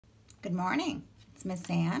Good morning. It's Miss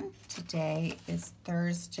Ann. Today is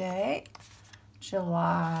Thursday,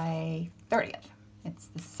 July 30th. It's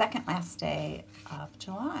the second last day of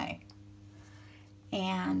July.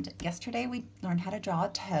 And yesterday we learned how to draw a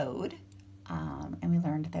toad. And we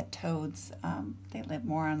learned that toads, they live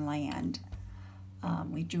more on land.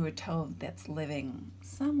 We drew a toad that's living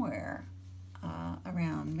somewhere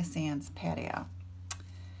around Miss Ann's patio.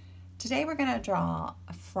 Today we're going to draw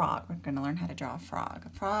a frog. We're going to learn how to draw a frog. A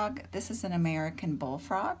frog, this is an American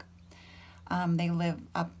bullfrog. They live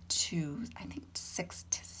up to, I think, 6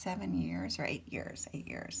 to 7 years, or 8 years, 8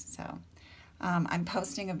 years. So I'm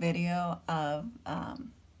posting a video of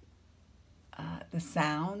the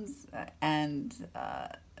sounds and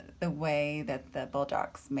the way that the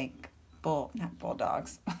bulldogs make, not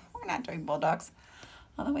bulldogs, we're not doing bulldogs,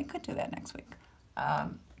 although we could do that next week.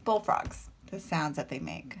 Bullfrogs. The sounds that they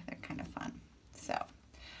make. They're kind of fun. So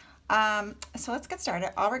let's get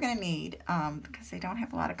started. All we're going to need, because they don't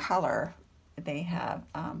have a lot of color, we're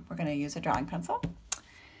going to use a drawing pencil.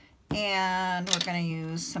 And we're going to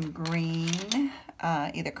use some green,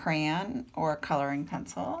 either crayon or coloring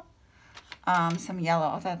pencil. Some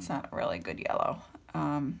yellow. That's not a really good yellow.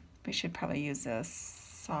 We should probably use a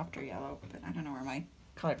softer yellow, but I don't know where my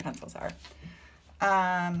colored pencils are.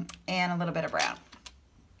 And a little bit of brown.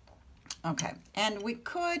 Okay, and we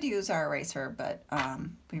could use our eraser, but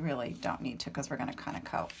we really don't need to because we're going to kind of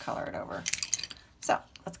color it over. So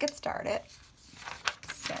let's get started.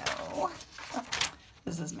 So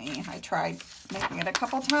this is me. I tried making it a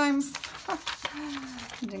couple times.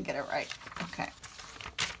 Didn't get it right. Okay.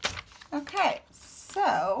 Okay,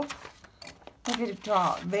 so we're going to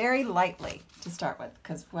draw very lightly to start with,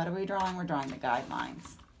 because what are we drawing? We're drawing the guidelines,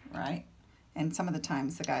 right? And some of the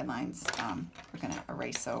times the guidelines we're going to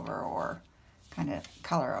erase over or kind of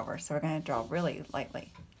color over. So we're going to draw really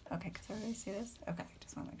lightly. Okay, can everybody see this? Okay,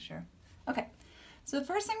 just want to make sure. Okay, so the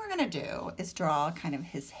first thing we're going to do is draw kind of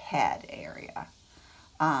his head area,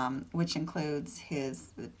 which includes his,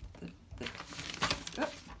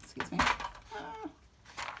 excuse me.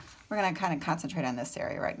 We're going to kind of concentrate on this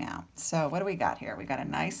area right now. So what do we got here? We got a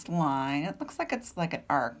nice line. It looks like it's like an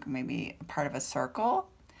arc, maybe a part of a circle.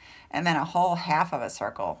 And then a whole half of a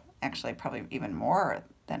circle, actually probably even more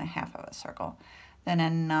than a half of a circle. Then a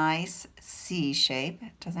nice C shape.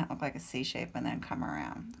 It doesn't look like a C shape, and then come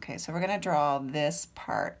around. Okay, so we're going to draw this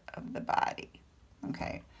part of the body,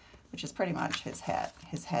 okay, which is pretty much his head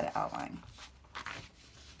outline.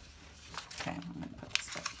 Okay, I'm going to put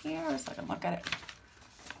this up here so I can look at it.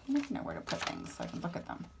 I don't know where to put things so I can look at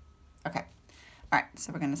them. Okay, all right,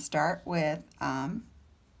 so we're going to start with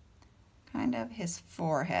kind of his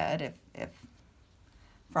forehead, if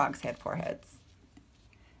frogs had foreheads.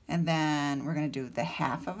 And then we're going to do the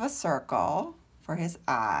half of a circle for his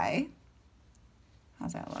eye.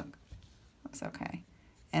 How's that look? Looks okay.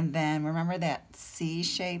 And then remember that C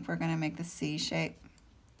shape? We're going to make the C shape,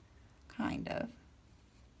 kind of.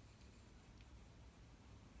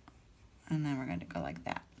 And then we're going to go like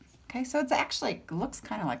that. Okay, so it's actually looks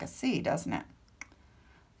kind of like a C, doesn't it?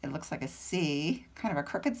 It looks like a C, kind of a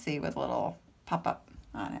crooked C with a little pop-up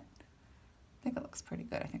on it. I think it looks pretty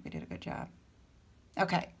good. I think we did a good job.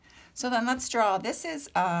 Okay, so then let's draw. This is,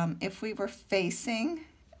 if we were facing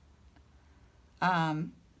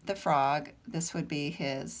the frog, this would be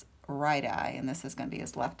his right eye, and this is going to be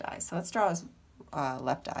his left eye. So let's draw his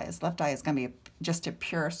left eye. His left eye is going to be just a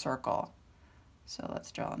pure circle. So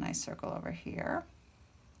let's draw a nice circle over here.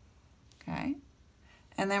 Okay,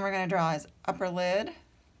 and then we're going to draw his upper lid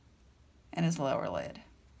and his lower lid.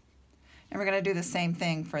 And we're going to do the same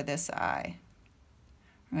thing for this eye.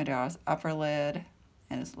 We're going to draw his upper lid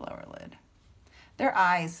and his lower lid. Their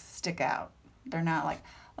eyes stick out. They're not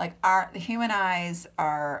like the human eyes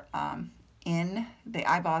are the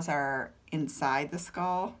eyeballs are inside the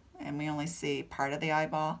skull, and we only see part of the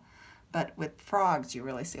eyeball. But with frogs, you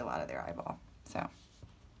really see a lot of their eyeball. So,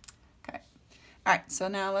 okay. All right, so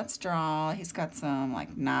now let's draw, he's got some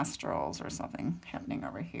like nostrils or something happening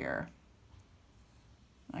over here.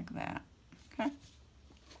 Like that. Okay.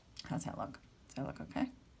 How's that look? Does that look okay?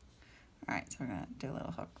 All right, so we're going to do a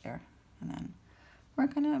little hook there. And then we're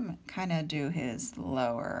going to kind of do his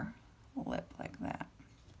lower lip like that.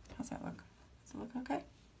 How's that look? Does it look okay?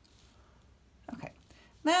 Okay.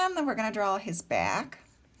 Then we're going to draw his back.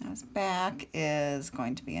 Now his back is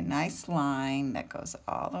going to be a nice line that goes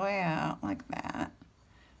all the way out like that.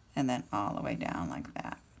 And then all the way down like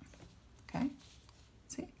that. Okay?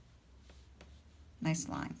 See? Nice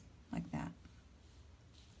line like that.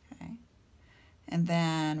 Okay. And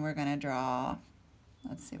then we're going to draw,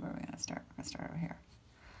 let's see where we're going to start. We're going to start over here.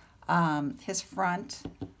 His front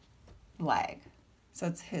leg. So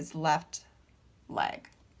it's his left leg.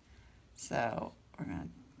 So we're going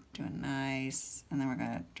to do a nice, and then we're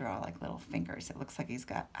going to draw like little fingers. It looks like he's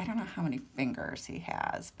got, I don't know how many fingers he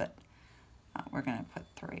has, but we're going to put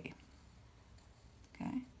 3.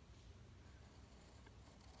 Okay.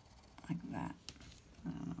 Like that. I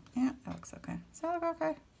don't know. Yeah, that looks okay. Does that look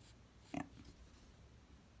okay? Yeah.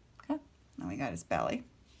 Okay. Now we got his belly.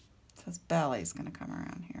 So his belly's going to come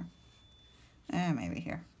around here. And maybe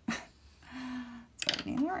here. So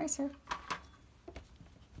we need an eraser.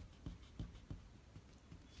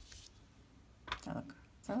 Does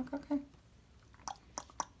that look okay?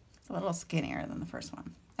 It's a little skinnier than the first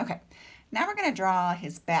one. Okay. Now we're going to draw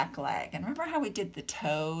his back leg. And remember how we did the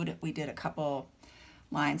toad? We did a couple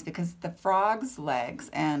lines because the frog's legs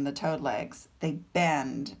and the toad legs, they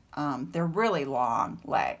bend. They're really long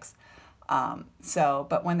legs.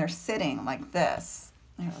 But when they're sitting like this,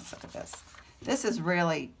 here, let's look at this. This is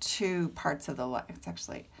really 2 parts of the leg. It's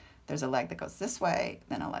actually, there's a leg that goes this way,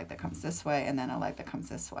 then a leg that comes this way, and then a leg that comes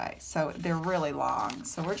this way. So they're really long.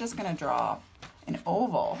 So we're just going to draw an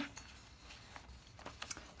oval,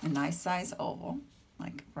 a nice size oval,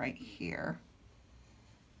 like right here.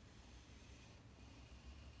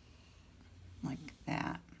 Like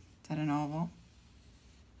that. Is that an oval?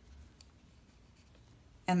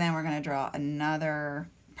 And then we're going to draw another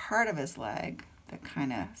part of his leg that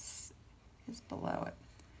kind of is below it.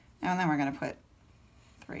 And then we're going to put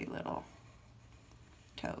 3 little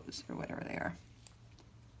toes or whatever they are.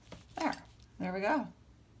 There we go.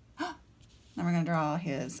 Then we're going to draw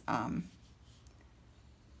his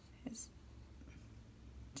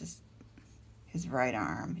right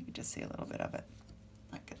arm. You can just see a little bit of it,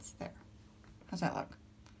 like it's there. How's that look?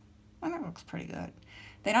 Well, that looks pretty good.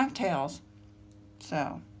 They don't have tails,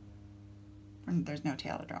 so there's no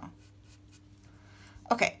tail to draw.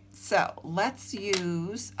 Okay, so let's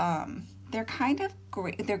use, they're kind of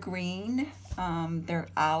they're green, they're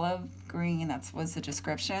olive green, that was the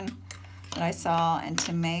description that I saw, and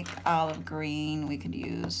to make olive green, we could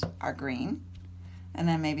use our green, and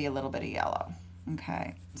then maybe a little bit of yellow,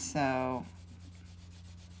 okay, so,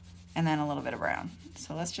 and then a little bit of brown.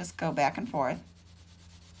 So let's just go back and forth,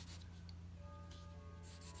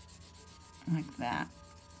 like that,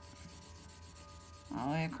 all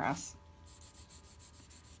the way across.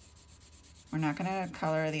 We're not going to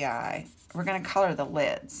color the eye. We're going to color the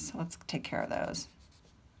lids. So let's take care of those.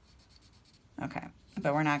 Okay,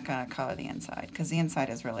 but we're not going to color the inside because the inside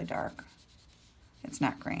is really dark. It's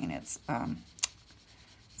not green. It's not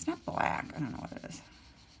black. I don't know what it is.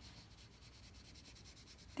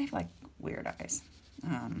 They have like weird eyes.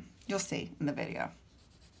 You'll see in the video.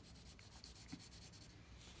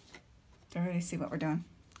 Does everybody see what we're doing?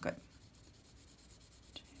 Good.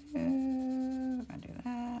 We're going to do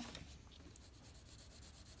that.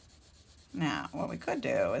 Now, what we could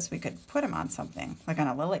do is we could put him on something, like on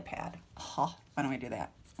a lily pad. Oh, why don't we do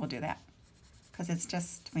that? We'll do that. Because it's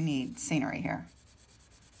just, we need scenery here.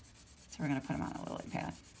 So we're going to put him on a lily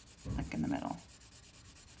pad, like in the middle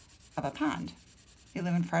of a pond. You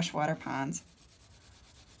live in freshwater ponds.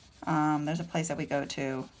 There's a place that we go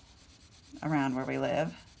to around where we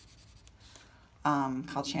live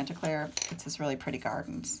called Chanticleer. It's this really pretty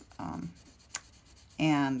gardens.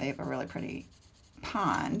 And they have a really pretty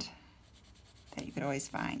pond that you could always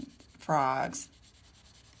find frogs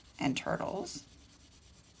and turtles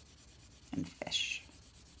and fish.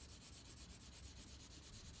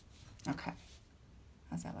 Okay,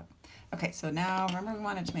 how's that look? Okay, so now remember we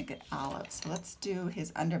wanted to make it olive, so let's do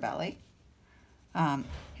his underbelly.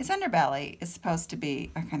 His underbelly is supposed to be,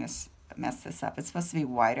 I kind of messed this up, it's supposed to be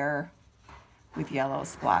whiter with yellow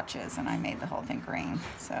splotches, and I made the whole thing green,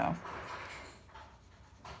 so.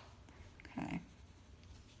 Okay.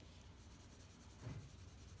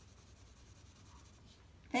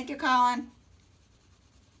 Thank you, Colin.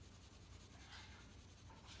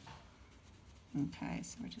 Okay,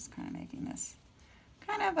 so we're just kind of making this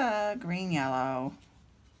kind of a green-yellow,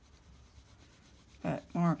 but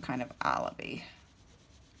more kind of olivey.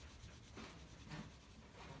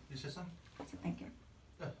 You say something? Thank you.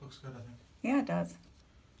 Yeah, looks good, I think. Yeah, it does.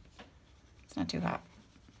 It's not too hot.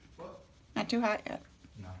 What? Not too hot yet.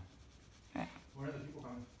 No. Okay. Where are the people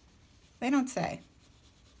coming? They don't say.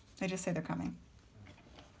 They just say they're coming.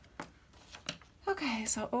 Okay,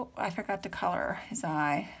 so, oh, I forgot to color his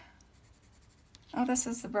eye. Oh, this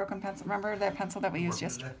is the broken pencil. Remember that pencil that we used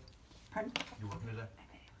yesterday? Pardon? You working today?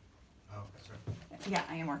 Oh, sorry. Yeah,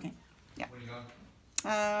 I am working. Yeah. When are you going?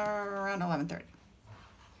 Around 11:30.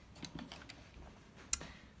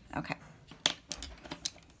 Okay.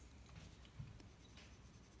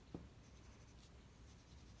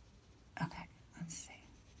 Okay, let's see.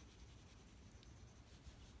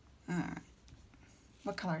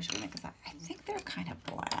 what color should we make this? I think they're kind of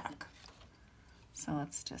black. So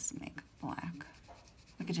let's just make black.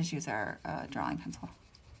 We could just use our drawing pencil.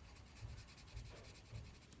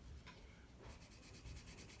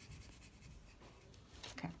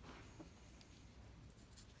 Okay.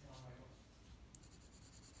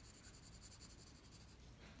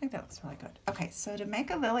 I think that looks really good. Okay, so to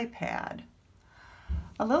make a lily pad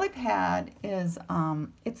is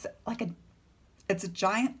it's a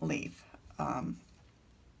giant leaf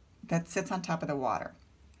that sits on top of the water.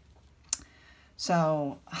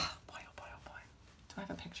 So, oh boy, do I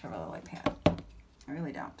have a picture of a lily pad? I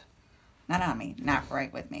really don't. Not on me, not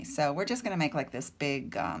right with me. So we're just gonna make like this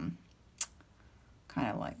big, kind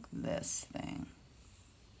of like this thing.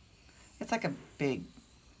 It's like a big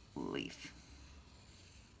leaf,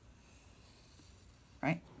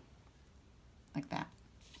 right? Like that.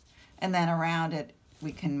 And then around it,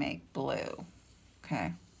 we can make blue,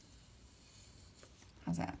 okay?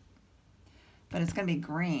 How's that? But it's gonna be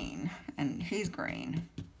green, and he's green.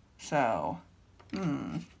 So,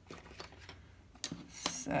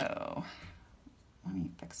 so let me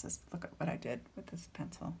fix this. Look at what I did with this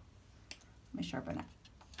pencil. Let me sharpen it.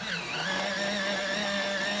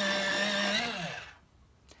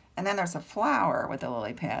 And then there's a flower with a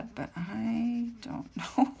lily pad, but I don't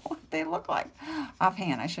know what they look like.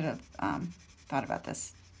 Offhand, I should have thought about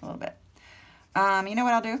this a little bit. You know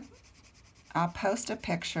what I'll do? I'll post a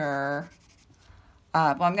picture.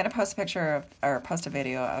 Well, I'm going to post a picture of, or post a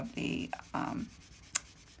video of the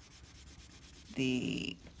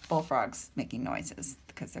bullfrogs making noises,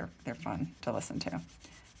 because they're fun to listen to.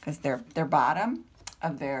 Because their bottom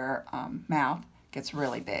of their mouth gets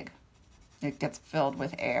really big. It gets filled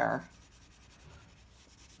with air,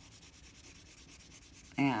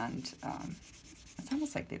 and it's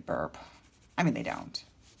almost like they burp. I mean, they don't,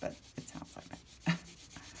 but it sounds like that.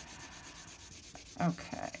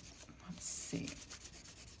 Okay, let's see.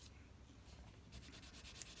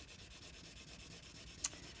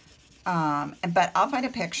 But I'll find a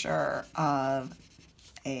picture of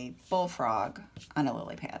a bullfrog on a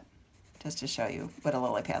lily pad, just to show you what a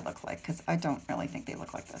lily pad looks like, because I don't really think they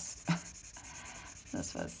look like this.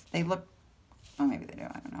 They look, oh, maybe they do,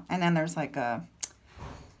 I don't know. And then there's like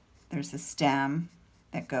there's a stem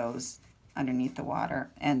that goes underneath the water,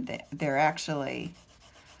 and they're actually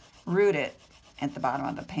rooted at the bottom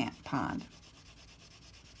of the pond.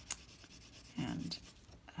 And,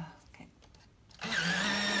 okay.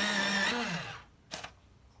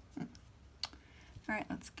 All right,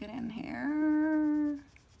 let's get in here.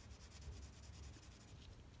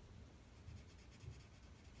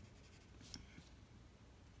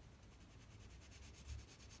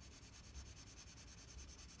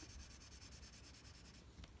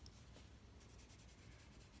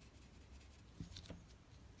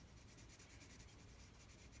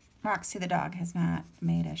 Roxy the dog has not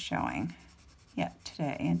made a showing yet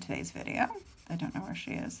in today's video. I don't know where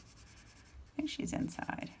she is. I think she's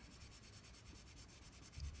inside.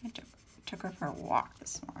 I took her for a walk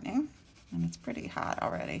this morning, and it's pretty hot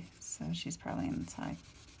already, so she's probably inside.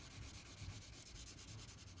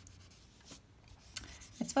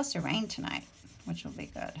 It's supposed to rain tonight, which will be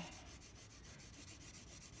good.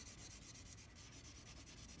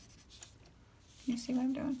 Can you see what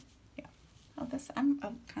I'm doing? Yeah. Oh, I'm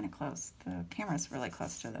kind of close. The camera's really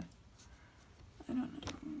close to the, I don't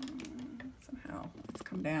know, somehow it's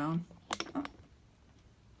come down. Oh.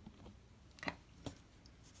 Okay.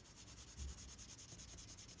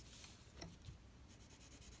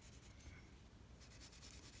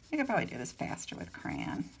 I could probably do this faster with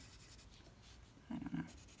crayon. I don't know.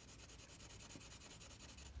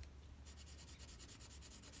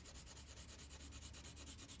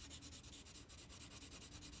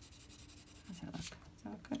 How's that look? Does that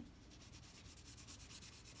look good?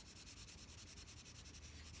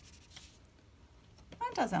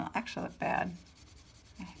 That doesn't actually look bad,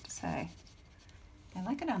 I have to say. I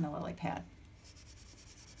like it on the lily pad.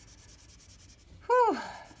 Whew.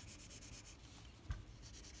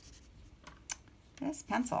 This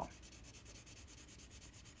pencil.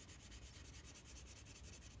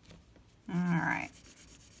 All right.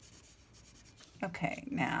 Okay,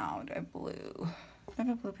 now do I have blue? Do I have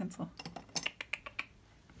a blue pencil?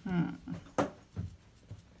 I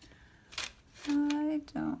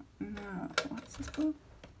don't know. What's this blue?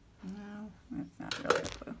 No, it's not really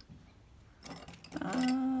blue.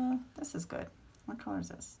 This is good. What color is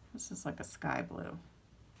this? This is like a sky blue.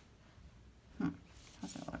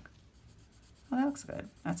 How's that look? Well, that looks good.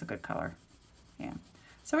 That's a good color. Yeah.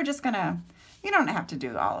 So we're just gonna, you don't have to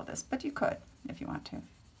do all of this, but you could if you want to.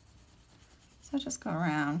 So just go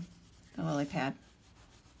around the lily pad.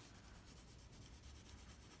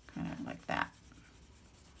 kind of like that.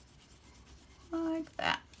 Like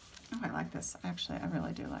that. Oh, I like this. Actually, I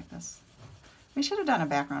really do like this. We should have done a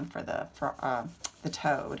background for the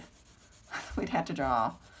toad. We'd have to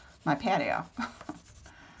draw my patio.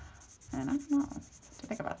 And I don't know what to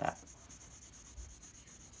think about that.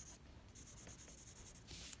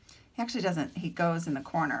 He actually doesn't, he goes in the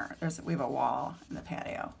corner. We have a wall in the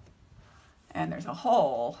patio. And there's a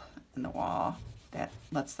hole in the wall that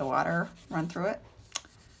lets the water run through it.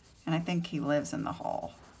 And I think he lives in the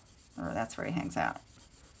hole, or that's where he hangs out.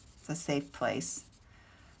 It's a safe place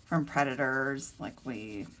from predators, like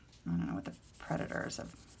I don't know what the predators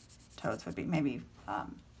of toads would be. Maybe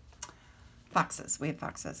foxes. We have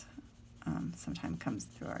foxes. Sometimes comes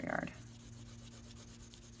through our yard.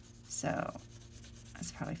 So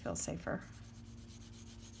this probably feels safer.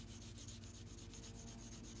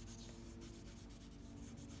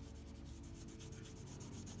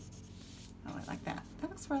 Oh, I like that. That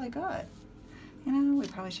looks really good. You know, we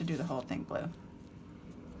probably should do the whole thing blue.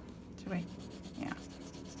 Should we? Yeah.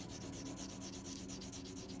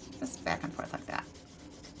 Just back and forth like that.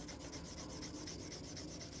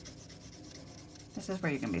 This is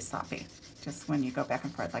where you can be sloppy. Just when you go back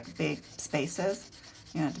and forth, like big spaces,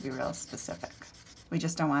 you have to be real specific. We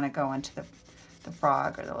just don't want to go into the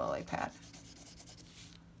frog or the lily pad.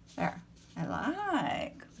 There. I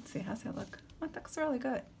like. Let's see, how's that look? That looks really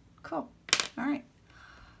good. Cool. All right.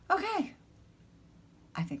 Okay.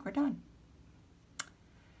 I think we're done.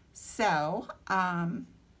 So,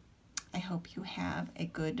 I hope you have a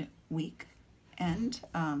good week. And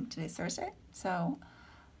today's Thursday. So,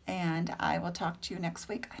 and I will talk to you next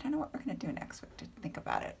week. I don't know what we're going to do next week to think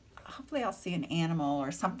about it. Hopefully I'll see an animal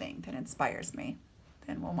or something that inspires me.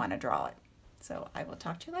 Then we'll want to draw it. So I will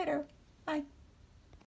talk to you later. Bye.